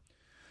over it.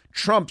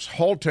 Trump's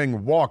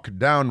halting walk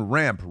down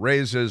ramp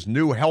raises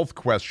new health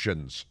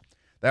questions.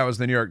 That was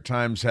the New York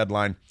Times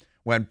headline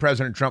when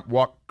President Trump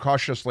walked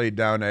cautiously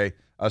down a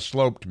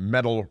sloped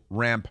metal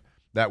ramp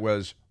that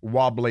was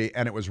wobbly,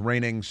 and it was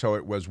raining, so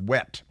it was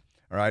wet.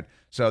 All right.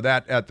 So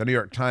that at the New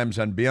York Times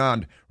and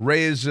beyond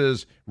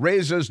raises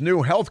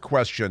new health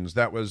questions.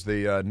 That was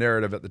the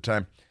narrative at the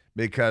time,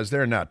 because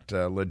they're not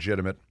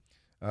legitimate.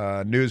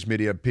 news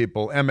media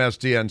people.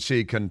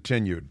 MSDNC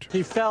continued.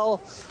 He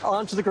fell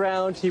onto the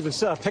ground. He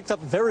was picked up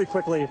very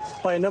quickly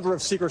by a number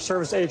of Secret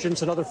Service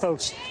agents and other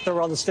folks that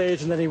were on the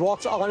stage, and then he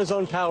walked on his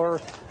own power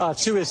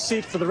to his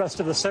seat for the rest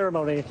of the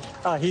ceremony.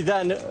 He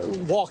then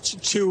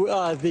walked to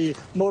the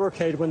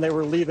motorcade when they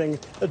were leaving,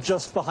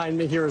 just behind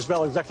me here as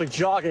well. He was actually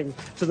jogging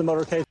to the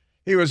motorcade.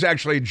 He was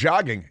actually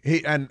jogging.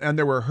 And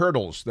there were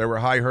hurdles. There were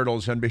high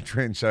hurdles in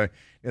between, so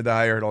the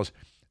high hurdles.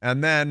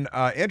 And then,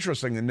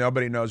 interestingly,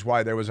 nobody knows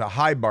why, there was a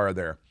high bar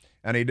there.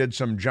 And he did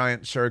some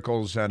giant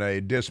circles and a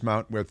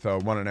dismount with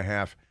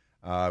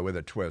 1.5 with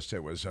a twist.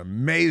 It was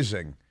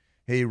amazing.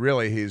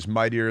 He's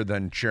mightier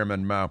than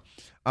Chairman Mao.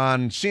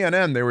 On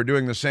CNN, they were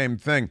doing the same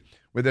thing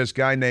with this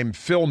guy named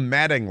Phil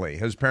Mattingly.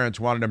 His parents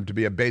wanted him to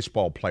be a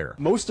baseball player.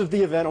 Most of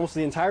the event, almost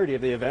the entirety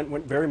of the event,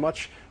 went very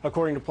much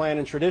according to plan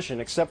and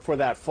tradition, except for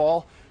that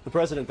fall. The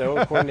president, though,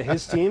 according to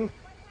his team,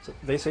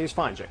 they say he's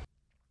fine, Jake.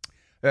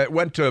 It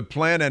went to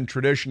plan and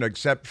tradition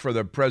except for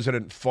the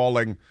president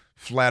falling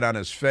flat on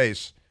his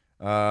face.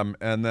 And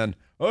then,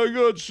 I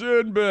got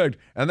sandbagged.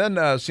 And then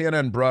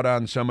CNN brought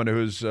on someone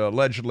who's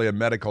allegedly a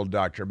medical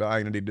doctor, but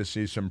I need to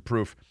see some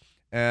proof.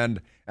 And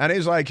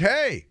he's like,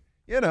 hey,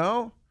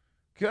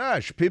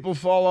 gosh, people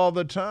fall all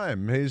the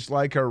time. He's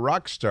like a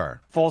rock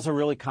star. Falls are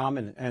really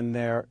common, and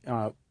they're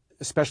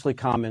especially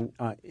common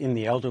in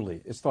the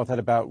elderly. It's thought that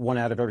about 1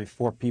 out of every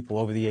 4 people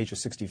over the age of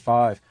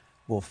 65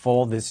 will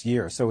fall this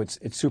year, so it's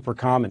super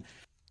common.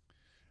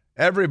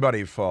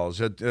 Everybody falls.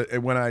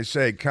 When I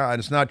say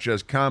it's not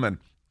just common,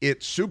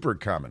 it's super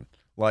common,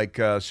 like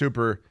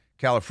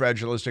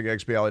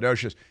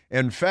supercalifragilisticexpialidocious.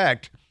 In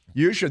fact,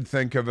 you should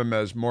think of him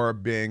as more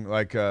being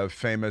like a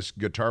famous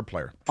guitar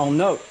player. I'll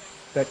note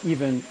that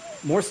even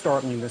more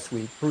startling this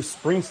week, Bruce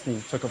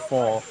Springsteen took a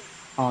fall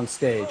on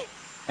stage,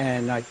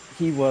 and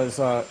he was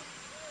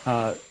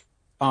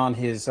on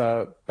his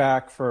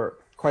back for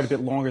quite a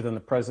bit longer than the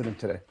president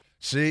today.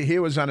 See, he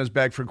was on his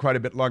back for quite a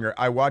bit longer.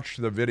 I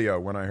watched the video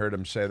when I heard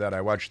him say that.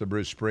 I watched the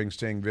Bruce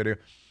Springsteen video.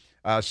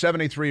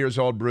 73 years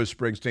old, Bruce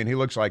Springsteen. He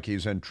looks like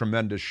he's in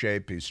tremendous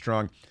shape. He's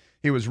strong.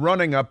 He was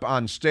running up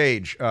on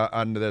stage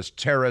on this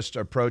terraced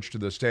approach to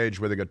the stage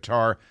with a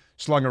guitar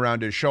slung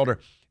around his shoulder,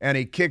 and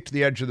he kicked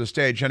the edge of the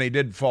stage, and he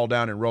did fall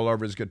down and roll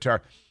over his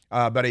guitar.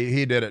 But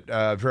he did it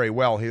very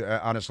well. He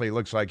honestly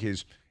looks like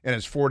he's in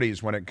his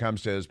 40s when it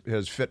comes to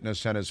his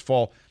fitness and his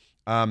fall.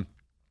 And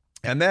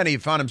then he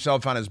found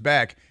himself on his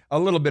back, a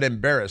little bit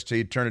embarrassed.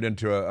 He turned it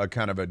into a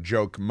kind of a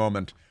joke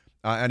moment.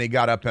 And he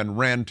got up and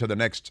ran to the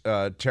next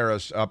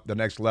terrace up, the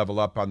next level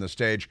up on the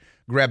stage,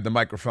 grabbed the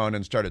microphone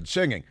and started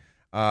singing.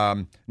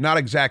 Not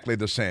exactly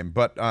the same,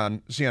 but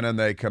on CNN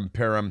they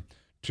compare him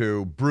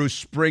to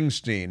Bruce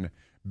Springsteen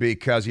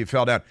because he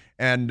fell down.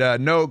 And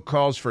no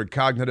calls for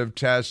cognitive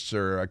tests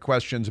or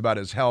questions about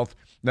his health.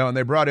 No, and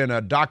they brought in a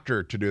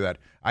doctor to do that.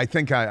 I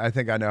think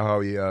I know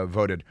how he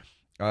voted.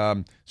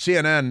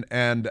 CNN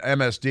and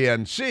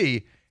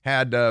MSDNC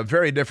had a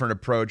very different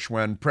approach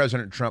when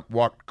President Trump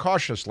walked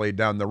cautiously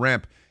down the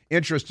ramp,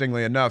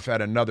 interestingly enough,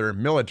 at another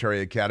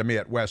military academy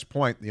at West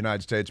Point, the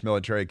United States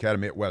Military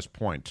Academy at West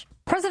Point.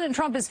 President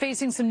Trump is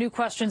facing some new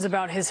questions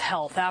about his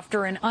health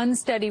after an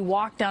unsteady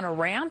walk down a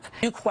ramp.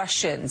 New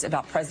questions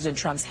about President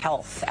Trump's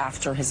health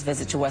after his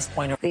visit to West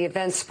Point. The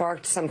event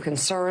sparked some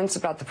concerns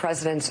about the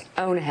president's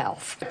own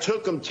health. It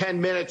took him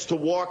 10 minutes to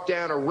walk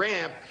down a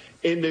ramp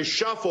in this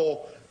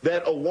shuffle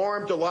that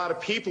alarmed a lot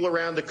of people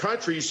around the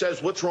country. He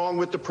says, what's wrong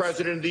with the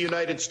president of the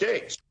United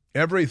States?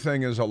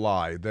 Everything is a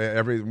lie.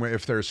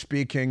 If they're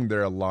speaking,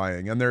 they're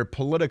lying. And they're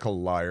political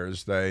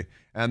liars. They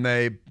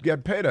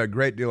get paid a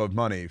great deal of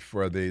money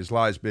for these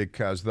lies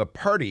because the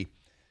party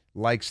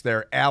likes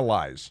their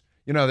allies.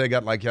 They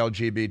got like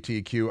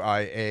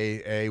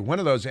LGBTQIA. One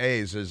of those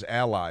A's is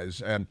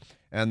allies. And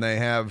they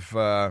have,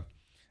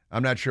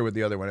 I'm not sure what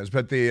the other one is,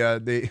 but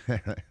the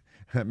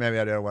maybe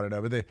I don't want to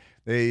know, but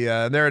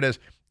there it is.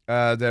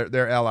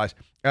 They're allies.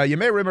 You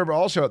may remember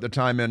also at the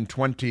time in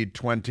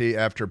 2020,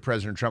 after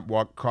President Trump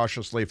walked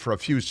cautiously for a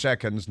few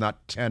seconds,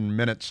 not 10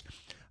 minutes,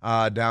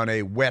 down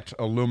a wet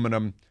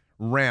aluminum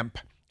ramp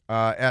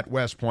at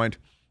West Point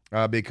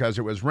because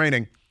it was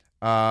raining,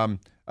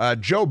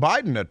 Joe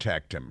Biden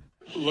attacked him.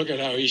 Look at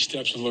how he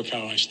steps and look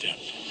how I step.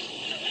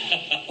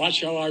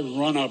 Watch how I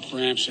run up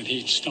ramps and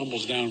he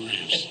stumbles down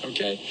ramps,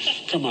 okay?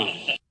 Come on.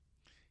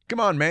 Come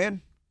on,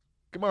 man.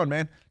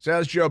 So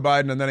that's Joe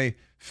Biden, and then he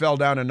fell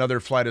down another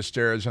flight of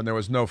stairs, and there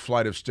was no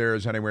flight of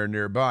stairs anywhere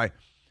nearby.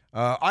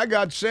 I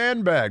got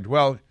sandbagged.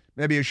 Well,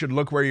 maybe you should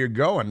look where you're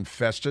going,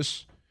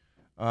 Festus.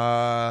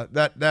 Were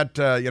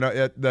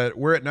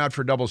it not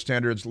for double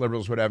standards,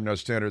 liberals would have no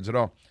standards at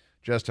all.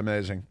 Just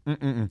amazing.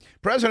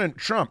 President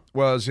Trump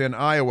was in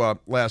Iowa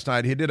last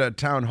night. He did a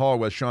town hall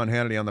with Sean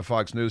Hannity on the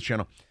Fox News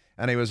channel,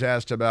 and he was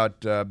asked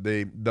about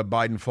the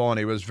Biden fall, and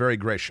he was very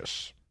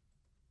gracious.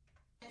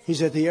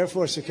 He's at the Air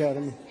Force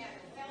Academy.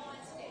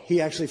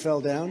 He actually fell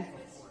down.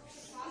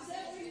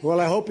 Well,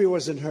 I hope he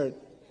wasn't hurt.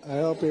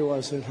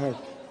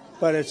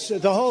 But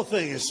the whole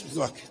thing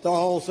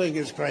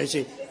is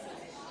crazy.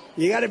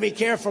 You got to be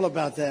careful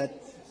about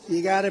that.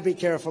 You got to be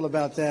careful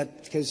about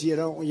that because you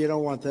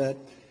don't want that.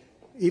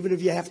 Even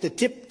if you have to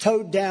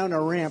tiptoe down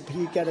a ramp,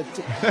 you got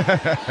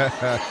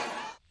to.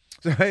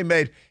 So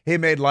he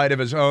made light of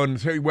his own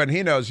when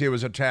he knows he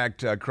was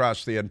attacked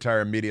across the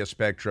entire media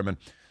spectrum, and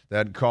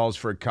that calls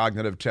for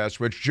cognitive tests,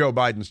 which Joe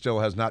Biden still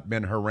has not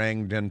been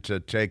harangued into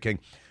taking.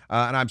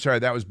 And I'm sorry,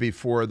 that was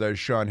before the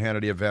Sean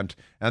Hannity event,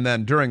 and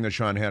then during the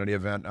Sean Hannity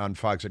event on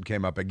Fox, it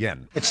came up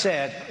again. It's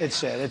sad. It's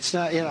sad. It's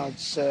not.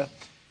 It's.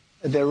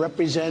 They're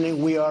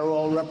representing. We are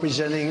all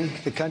representing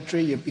the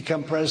country. You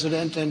become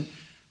president, and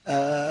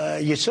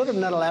you're sort of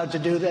not allowed to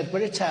do that,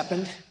 but it's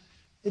happened.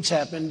 It's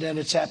happened, and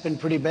it's happened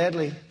pretty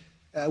badly.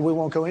 We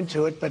won't go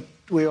into it, but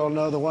we all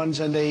know the ones,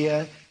 and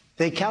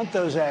they count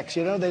those acts.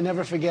 They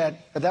never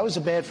forget. But that was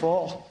a bad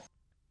fall.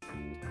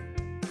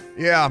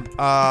 Yeah,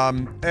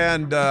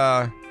 and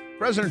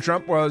President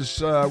Trump was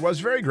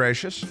very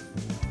gracious,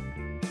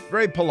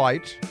 very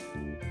polite,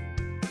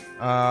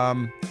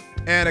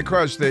 and of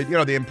course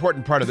the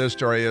important part of this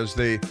story is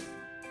the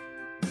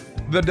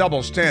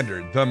double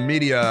standard, the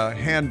media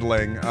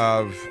handling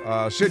of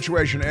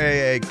Situation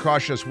A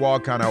cautious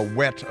walk on a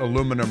wet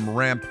aluminum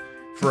ramp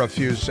for a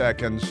few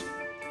seconds,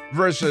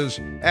 versus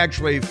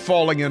actually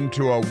falling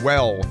into a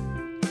well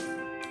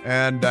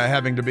and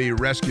having to be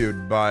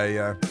rescued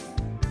by.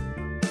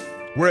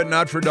 Were it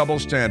not for double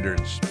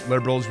standards,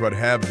 liberals would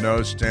have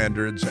no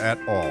standards at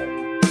all.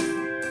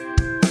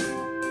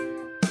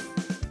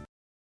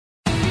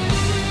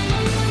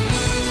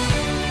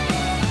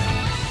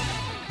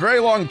 Very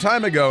long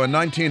time ago, in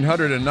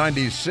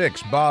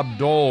 1996, Bob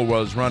Dole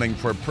was running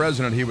for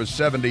president. He was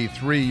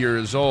 73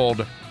 years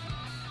old,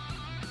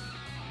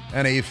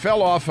 and he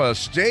fell off a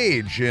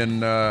stage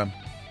in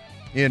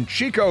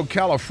Chico,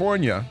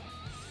 California,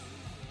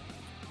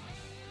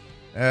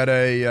 at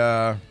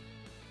a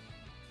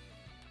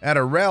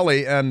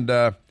rally, and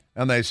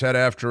they said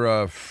after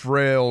a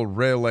frail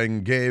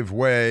railing gave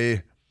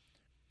way,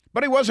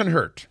 but he wasn't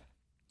hurt.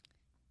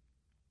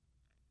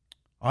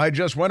 I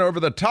just went over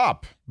the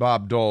top,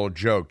 Bob Dole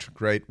joked,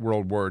 great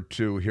World War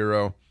II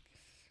hero.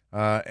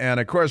 And,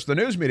 of course, the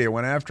news media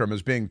went after him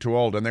as being too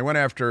old, and they went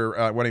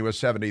after, when he was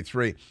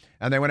 73,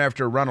 and they went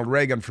after Ronald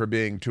Reagan for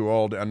being too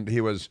old, and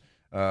he was,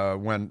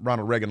 when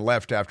Ronald Reagan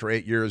left after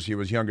 8 years, he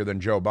was younger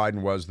than Joe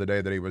Biden was the day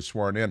that he was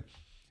sworn in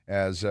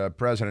as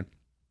president.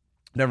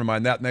 Never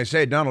mind that. And they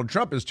say Donald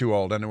Trump is too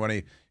old, and when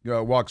he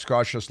walks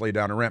cautiously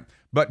down a ramp.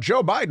 But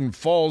Joe Biden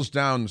falls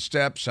down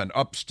steps and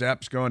up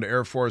steps going to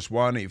Air Force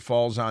One. He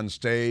falls on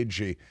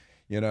stage. And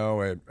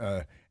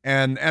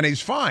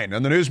he's fine.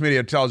 And the news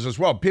media tells us,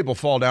 well, people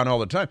fall down all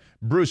the time.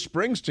 Bruce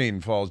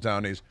Springsteen falls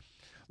down.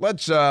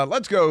 Let's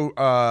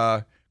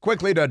go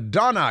quickly to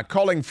Donna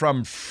calling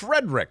from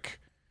Frederick.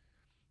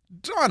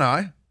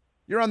 Donna,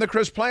 you're on the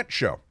Chris Plant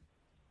Show.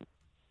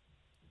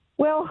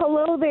 Well,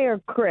 hello there,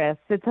 Chris.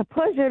 It's a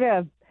pleasure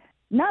to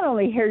not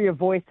only hear your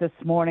voice this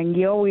morning.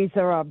 You always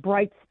are a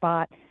bright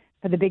spot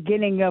for the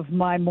beginning of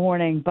my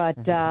morning. But,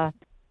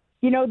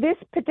 this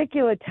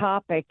particular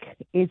topic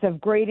is of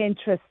great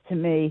interest to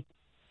me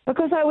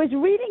because I was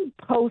reading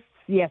posts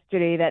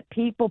yesterday that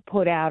people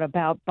put out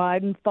about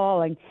Biden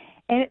falling,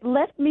 and it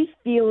left me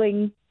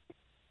feeling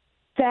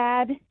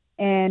sad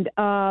and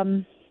I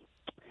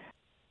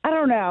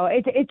don't know.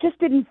 It just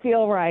didn't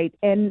feel right.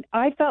 And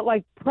I felt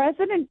like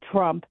President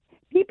Trump,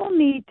 people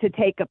need to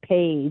take a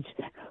page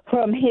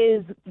from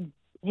his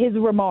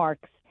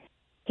remarks.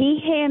 He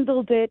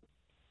handled it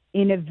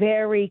in a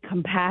very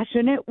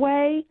compassionate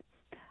way.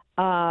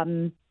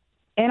 And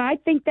I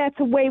think that's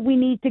a way we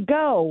need to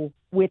go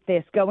with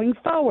this going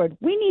forward.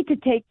 We need to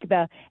take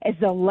as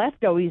the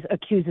left always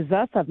accuses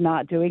us of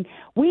not doing,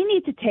 we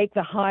need to take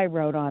the high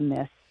road on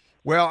this.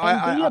 Well,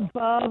 be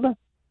above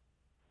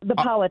the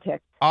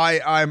politics.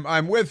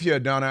 I'm with you,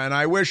 Donna, and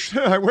I wish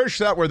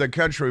that were the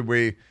country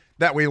we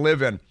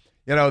live in.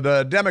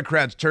 The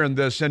Democrats turned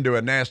this into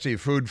a nasty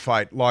food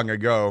fight long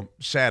ago,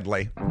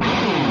 sadly.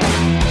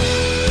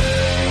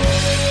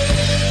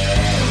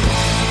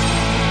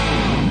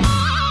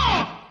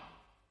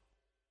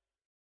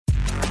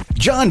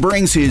 John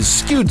brings his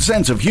skewed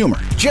sense of humor.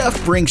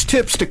 Jeff brings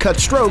tips to cut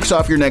strokes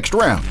off your next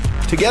round.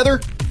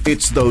 Together,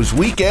 it's those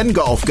weekend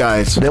golf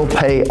guys. They'll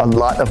pay a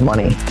lot of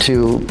money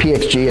to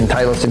PXG and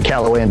Titleist and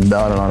Callaway and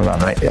on and on and on,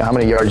 right? How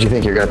many yards do you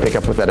think you're going to pick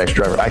up with that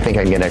extra driver? I think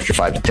I can get an extra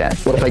 5 to 10.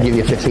 What if I give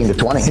you 15 to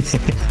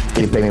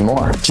 20? You pay me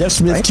more. Jeff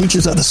Smith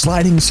teaches on the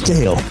sliding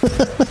scale.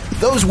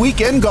 Those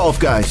Weekend Golf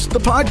Guys, the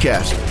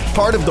podcast,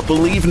 part of the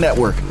Believe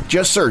Network.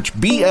 Just search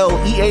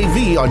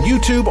BLEAV on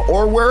YouTube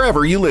or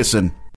wherever you listen.